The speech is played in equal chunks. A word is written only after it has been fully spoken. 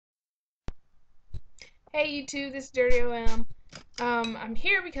Hey YouTube, this is Dirty OM. I'm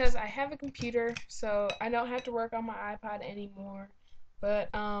here because I have a computer, so I don't have to work on my iPod anymore. But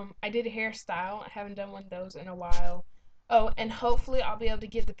I did a hairstyle. I haven't done one of those in a while. Oh, and hopefully I'll be able to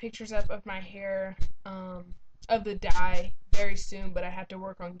get the pictures up of my hair, of the dye very soon. But I have to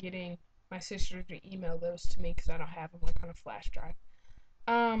work on getting my sister to email those to me because I don't have them like on a flash drive.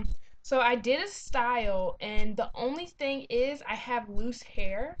 Um, so I did a style, and the only thing is I have loose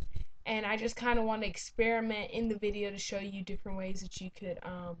hair, and I just kind of want to experiment in the video to show you different ways that you could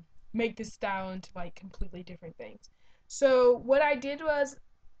make this style into like completely different things. So what I did was,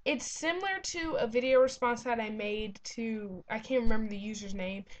 it's similar to a video response that I made to, I can't remember the user's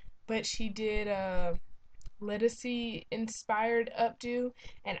name, but she did a Ledisi-inspired updo,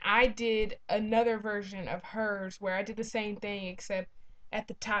 and I did another version of hers where I did the same thing except at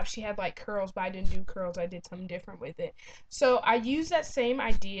the top she had like curls, but I didn't do curls. I did something different with it. So I used that same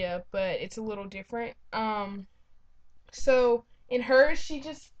idea, but it's a little different. So in hers she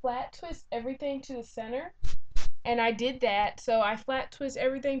just flat twists everything to the center, and I did that. So I flat twist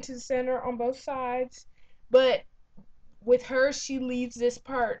everything to the center on both sides, but with her she leaves this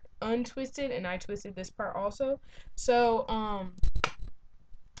part untwisted, and I twisted this part also. So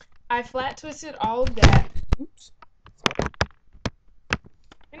I flat twisted all of that. Oops.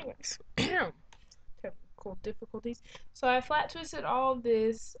 Anyways, technical difficulties. So I flat twisted all of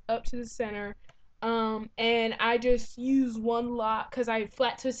this up to the center. And I just use one lock because I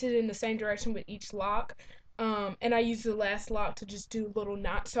flat twisted in the same direction with each lock. And I use the last lock to just do little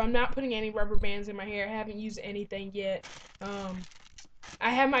knots. So I'm not putting any rubber bands in my hair. I haven't used anything yet. I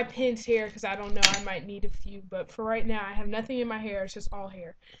have my pins here because I don't know, I might need a few, but for right now I have nothing in my hair, it's just all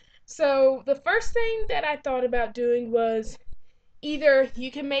hair. So the first thing that I thought about doing was either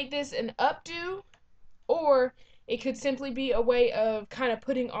you can make this an updo, or it could simply be a way of kind of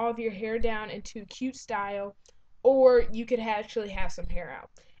putting all of your hair down into cute style, or you could actually have some hair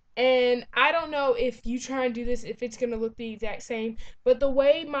out. And I don't know if you try and do this if it's going to look the exact same, but the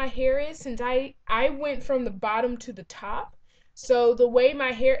way my hair is, since I went from the bottom to the top, so the way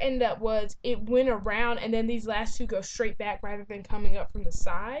my hair ended up was it went around, and then these last two go straight back rather than coming up from the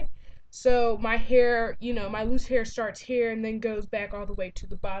side. So my hair, my loose hair starts here and then goes back all the way to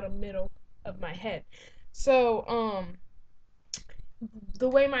the bottom middle of my head. So the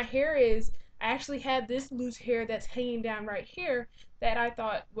way my hair is, I actually had this loose hair that's hanging down right here that I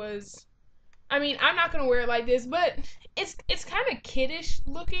thought was, I mean, I'm not gonna wear it like this, but it's kind of kiddish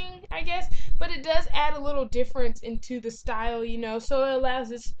looking, I guess. But it does add a little difference into the style, So it allows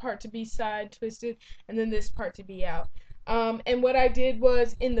this part to be side twisted and then this part to be out. And what I did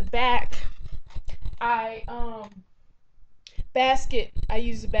was in the back, I I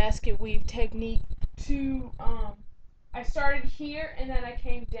used a basket weave technique to I started here and then I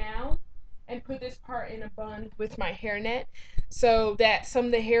came down and put this part in a bun with my hairnet, so that some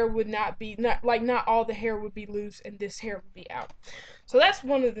of the hair would not all the hair would be loose and this hair would be out. So that's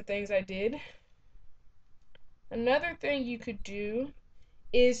one of the things I did. Another thing you could do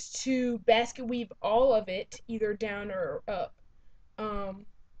is to basket weave all of it either down or up. Um,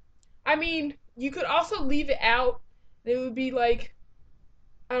 I mean, you could also leave it out. It would be like,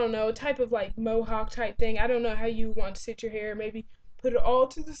 I don't know, a type of like mohawk type thing. I don't know how you want to sit your hair. Maybe put it all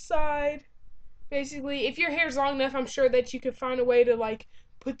to the side. Basically, if your hair's long enough, I'm sure that you could find a way to like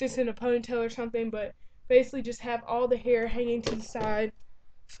put this in a ponytail or something, but basically just have all the hair hanging to the side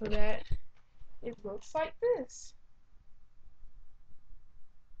so that it looks like this.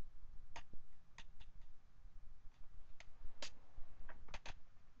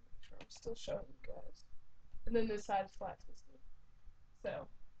 Make sure I'm still showing you guys. And then this side is flat twisted. So,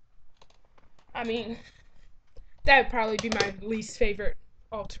 I mean, that would probably be my least favorite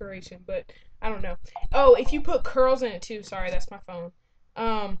alteration, but I don't know. Oh, if you put curls in it too, sorry, that's my phone.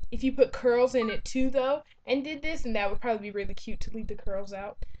 If you put curls in it too, though, and did this, and that would probably be really cute to leave the curls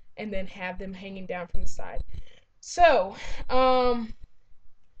out and then have them hanging down from the side. So,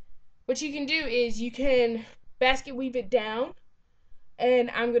 what you can do is you can basket weave it down,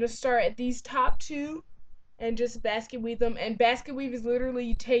 and I'm gonna start at these top two and just basket weave them. And basket weave is literally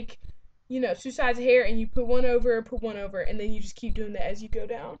you take, two sides of hair and you put one over, and then you just keep doing that as you go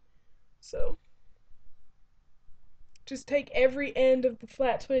down. So just take every end of the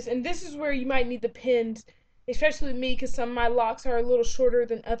flat twist, and this is where you might need the pins, especially me, because some of my locks are a little shorter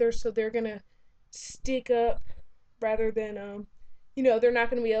than others, so they're gonna stick up rather than they're not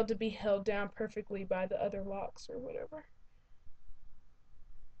gonna be able to be held down perfectly by the other locks or whatever.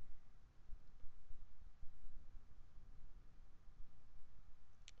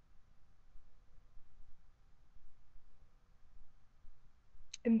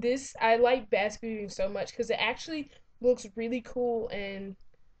 And this, I like basket weaving so much because it actually looks really cool, and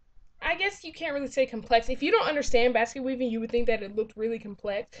I guess you can't really say complex. If you don't understand basket weaving, you would think that it looked really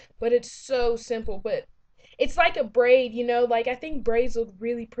complex, but it's so simple. But it's like a braid, you know? Like I think braids look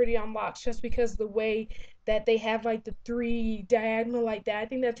really pretty on locks just because the way that they have like the three diagonal like that. I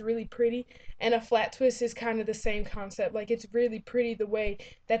think that's really pretty. And a flat twist is kind of the same concept. Like it's really pretty the way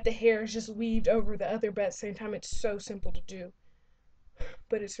that the hair is just weaved over the other, but at the same time it's so simple to do.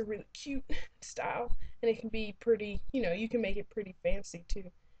 But it's a really cute style, and it can be pretty, you know, you can make it pretty fancy too,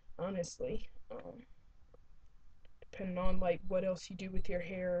 honestly. Depending on like what else you do with your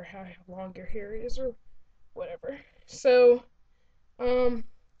hair or how long your hair is or whatever. So, um,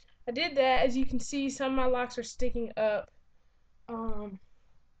 I did that. As you can see, some of my locks are sticking up. Um,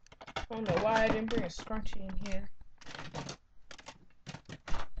 I don't know why I didn't bring a scrunchie in here.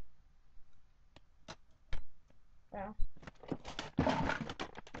 Wow.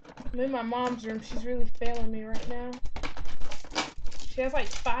 I'm in my mom's room. She's really failing me right now. She has like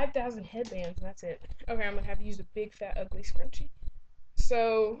 5,000 headbands, and that's it. Okay, I'm gonna have to use a big, fat, ugly scrunchie.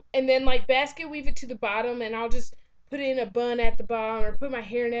 So, and then like basket weave it to the bottom, and I'll just put it in a bun at the bottom, or put my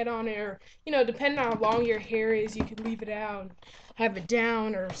hairnet on it, or you know, depending on how long your hair is, you could leave it out and have it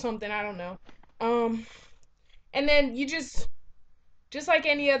down or something. I don't know. Um, and then you just like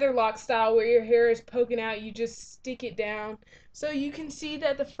any other lock style where your hair is poking out, you just stick it down. So you can see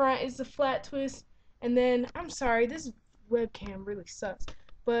that the front is the flat twist, and then I'm sorry, this webcam really sucks,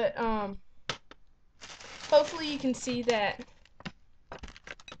 but hopefully you can see that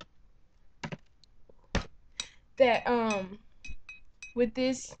with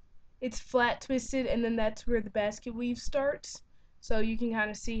this it's flat twisted, and then that's where the basket weave starts. So you can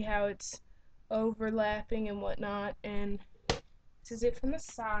kind of see how it's overlapping and whatnot. And this is it from the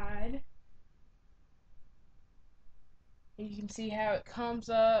side. And you can see how it comes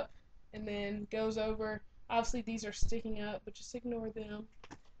up and then goes over. Obviously these are sticking up, but just ignore them.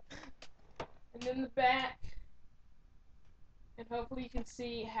 And then the back, and hopefully you can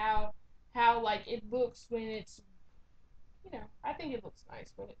see how like it looks when it's, you know, I think it looks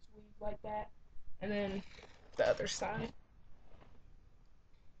nice when it's weaved like that. And then the other side.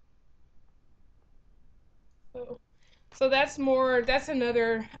 So, so that's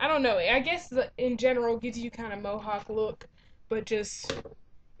another, I don't know, I guess in general gives you kind of mohawk look, but just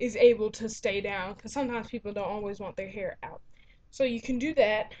is able to stay down because sometimes people don't always want their hair out. So you can do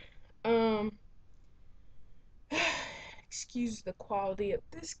that. Um, excuse the quality of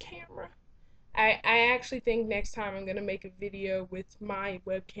this camera. I actually think next time I'm gonna make a video with my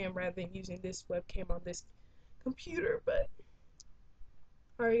webcam rather than using this webcam on this computer, but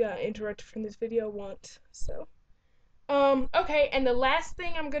I already got interrupted from this video once, so. Okay, and the last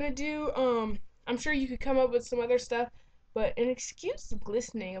thing I'm gonna do, I'm sure you could come up with some other stuff, but and excuse the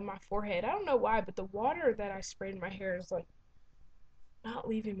glistening of my forehead. I don't know why, but the water that I sprayed in my hair is like not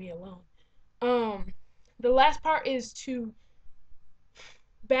leaving me alone. Um, the last part is to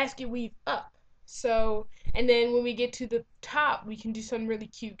basket weave up. So, and then when we get to the top, we can do something really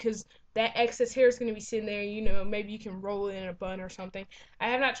cute because that excess hair is going to be sitting there. You know, maybe you can roll it in a bun or something. I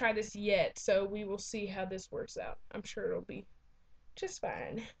have not tried this yet, so we will see how this works out. I'm sure it'll be just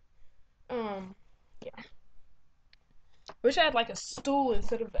fine. Um, yeah. Wish I had like a stool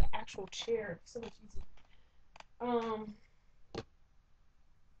instead of an actual chair. So much easier. Um,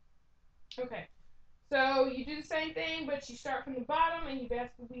 okay. So you do the same thing, but you start from the bottom and you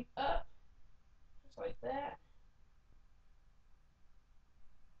basket weave up, just like that.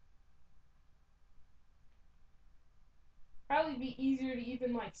 Probably be easier to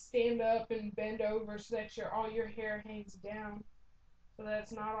even like stand up and bend over so that all your hair hangs down, so that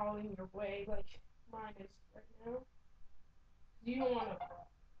it's not all in your way like mine is right now. You don't want to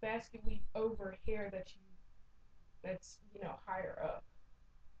basket weave over hair that's higher up.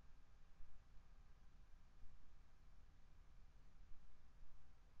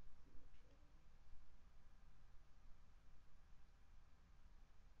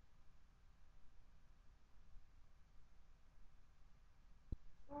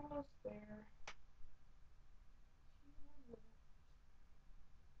 Almost there.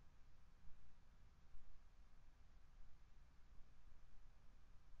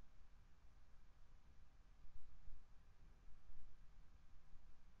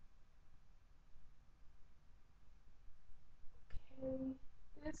 Okay,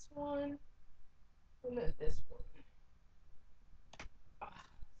 this one and then this one. Ah,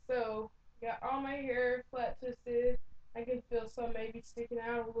 so got all my hair flat twisted. I can feel some maybe sticking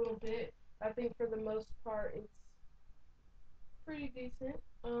out a little bit. I think for the most part it's pretty decent.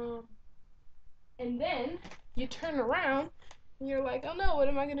 And then you turn around And you're like, oh no, what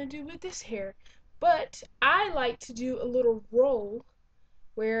am I going to do with this hair? But I like to do a little roll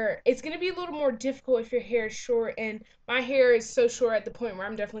where it's going to be a little more difficult if your hair is short, and my hair is so short at the point where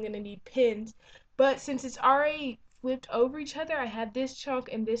I'm definitely going to need pins. But since it's already flipped over each other, I have this chunk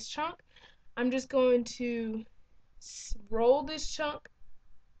and this chunk. I'm just going to roll this chunk,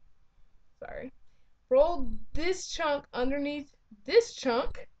 sorry, roll this chunk underneath this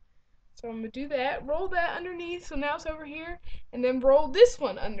chunk. So I'm going to do that, roll that underneath, so now it's over here, and then roll this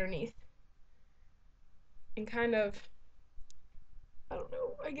one underneath. And kind of, I don't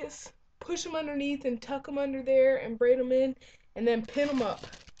know, I guess push them underneath and tuck them under there and braid them in, and then pin them up.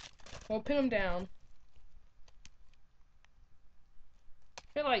 Well, pin them down.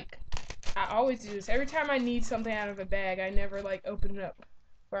 I feel like I always do this. Every time I need something out of a bag, I never like open it up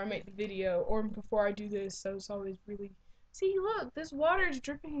before I make the video or before I do this, so it's always really, see, look, this water is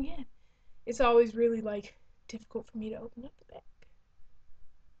dripping again. It's always really like difficult for me to open up the bag.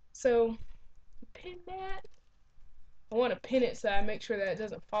 So pin that. I want to pin it so I make sure that it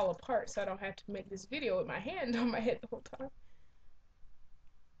doesn't fall apart, so I don't have to make this video with my hand on my head the whole time.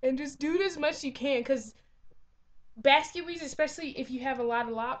 And just do it as much as you can, because basket weaves, especially if you have a lot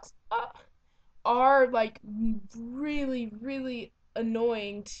of locks, are like really, really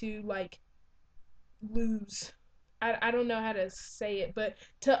annoying to like lose. I don't know how to say it, but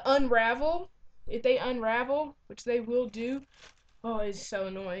to unravel, if they unravel, which they will do, oh, it's so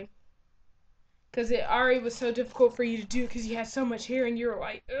annoying. Because it already was so difficult for you to do because you had so much hair and you were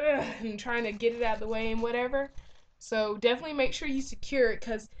like, ugh, and trying to get it out of the way and whatever. So definitely make sure you secure it,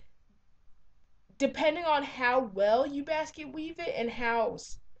 because depending on how well you basket weave it and how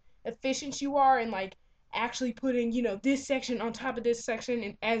efficient you are in like actually putting, this section on top of this section,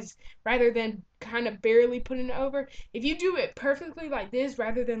 and as rather than kind of barely putting it over, if you do it perfectly like this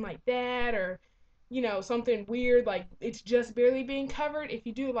rather than like that, or something weird like it's just barely being covered, if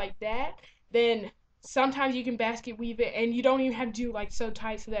you do it like that, then sometimes you can basket weave it and you don't even have to do like so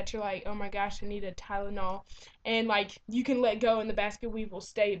tight so that you're like, oh my gosh, I need a Tylenol, and like you can let go and the basket weave will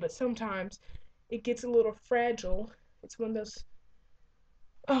stay. But sometimes it gets a little fragile. It's one of those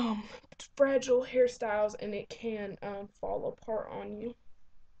um fragile hairstyles, and it can fall apart on you.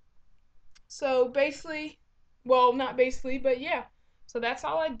 So basically, well, not basically, but yeah, so that's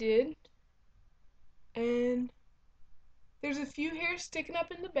all I did. And there's a few hairs sticking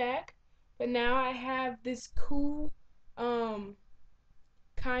up in the back, but now I have this cool um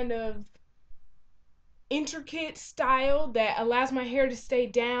kind of intricate style that allows my hair to stay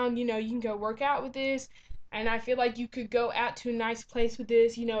down. You can go work out with this, and I feel like you could go out to a nice place with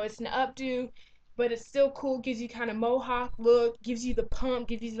this. It's an updo, but it's still cool. Gives you kind of mohawk look, gives you the pump,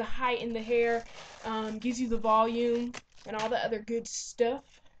 gives you the height in the hair, gives you the volume and all the other good stuff.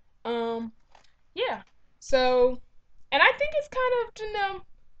 Yeah. So, and I think it's kind of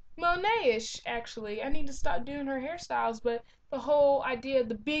Monet-ish, actually. I need to stop doing her hairstyles, but the whole idea,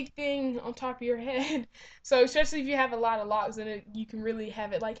 the big thing on top of your head. So especially if you have a lot of locks in it, you can really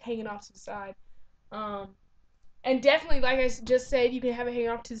have it like hanging off to the side. Um, and definitely, like I just said, you can have it hang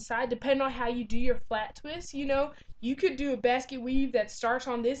off to the side. Depending on how you do your flat twist, you could do a basket weave that starts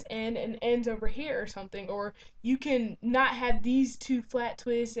on this end and ends over here or something. Or you can not have these two flat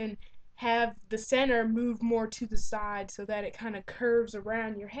twists and have the center move more to the side so that it kind of curves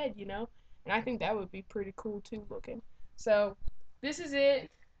around your head. And I think that would be pretty cool too looking. So this is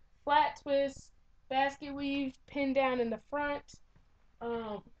it. Flat twist, basket weave, pinned down in the front,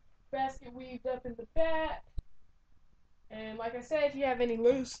 um, basket weaved up in the back. And like I said, if you have any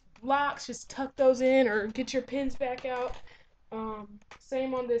loose locks, just tuck those in or get your pins back out.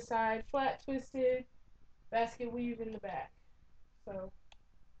 Same on this side, flat twisted, basket weave in the back. So,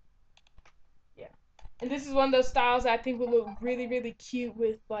 yeah. And this is one of those styles I think would look really, really cute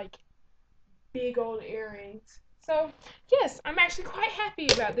with like big old earrings. So, yes, I'm actually quite happy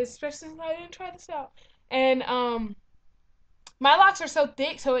about this, especially since I didn't try this out. And my locks are so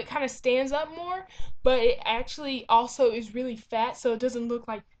thick, so it kind of stands up more, but it actually also is really fat, so it doesn't look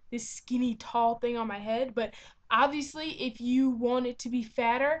like this skinny, tall thing on my head. But obviously, if you want it to be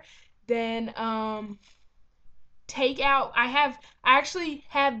fatter, then I actually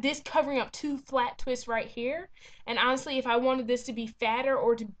have this covering up two flat twists right here. And honestly, if I wanted this to be fatter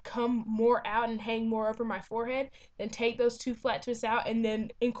or to come more out and hang more over my forehead, then take those two flat twists out and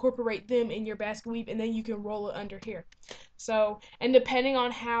then incorporate them in your basket weave, and then you can roll it under here. So, and depending on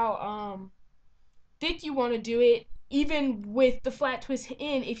how thick you want to do it, even with the flat twist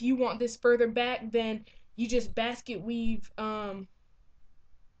in, if you want this further back, then you just basket weave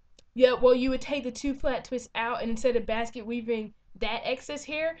yeah, well, you would take the two flat twists out, and instead of basket weaving that excess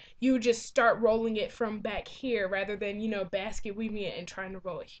hair, you would just start rolling it from back here rather than, basket weaving it and trying to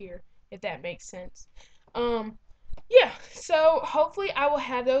roll it here, if that makes sense. Um, yeah, so hopefully I will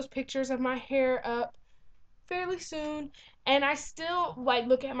have those pictures of my hair up fairly soon. And I still like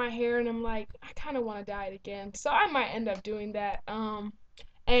look at my hair and I'm like, I kind of want to dye it again. So I might end up doing that.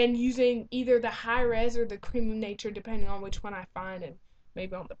 And using either the high res or the cream of nature, depending on which one I find and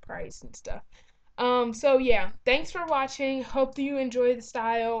maybe on the price and stuff. So yeah, thanks for watching. Hope that you enjoy the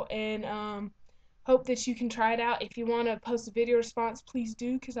style and hope that you can try it out. If you want to post a video response, please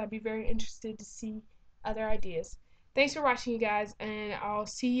do, because I'd be very interested to see other ideas. Thanks for watching, you guys, and I'll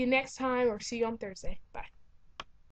see you next time or see you on Thursday. Bye.